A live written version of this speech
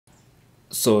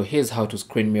So here's how to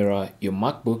screen mirror your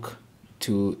MacBook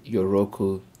to your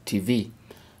Roku TV.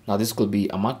 Now this could be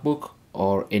a MacBook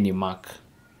or any Mac.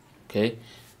 Okay,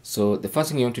 so the first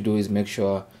thing you want to do is make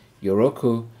sure your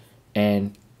Roku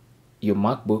and your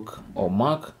MacBook or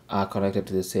Mac are connected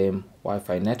to the same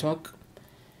Wi-Fi network.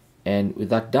 And with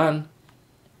that done,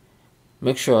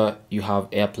 make sure you have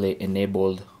AirPlay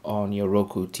enabled on your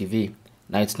Roku TV.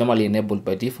 Now it's normally enabled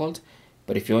by default,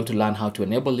 but if you want to learn how to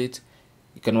enable it,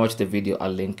 you can watch the video I'll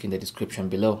link in the description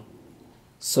below.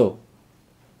 So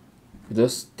with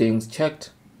those things checked,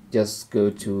 just go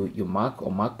to your Mac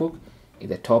or MacBook in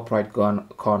the top right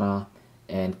corner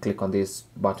and click on this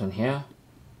button here,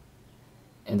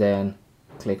 and then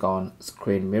click on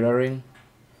screen mirroring.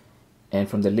 And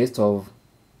from the list of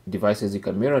devices you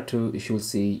can mirror to, you should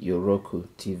see your Roku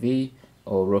TV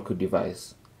or Roku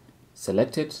device.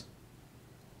 Select it,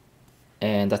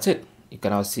 and that's it. You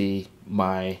can now see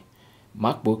my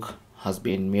MacBook has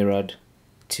been mirrored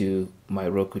to my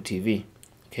Roku TV.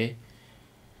 Okay,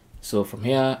 so from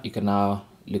here you can now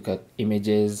look at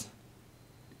images,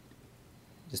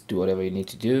 just do whatever you need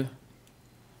to do.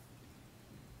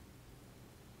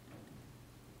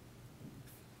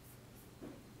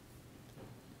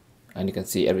 And you can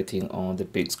see everything on the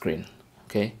big screen.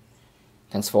 Okay,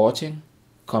 thanks for watching.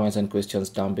 Comments and questions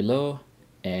down below,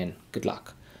 and good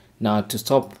luck. Now to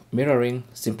stop mirroring,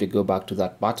 simply go back to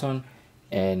that button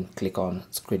and click on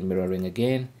screen mirroring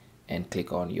again, and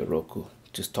click on your Roku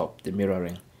to stop the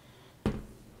mirroring.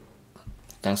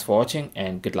 Thanks for watching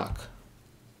and good luck.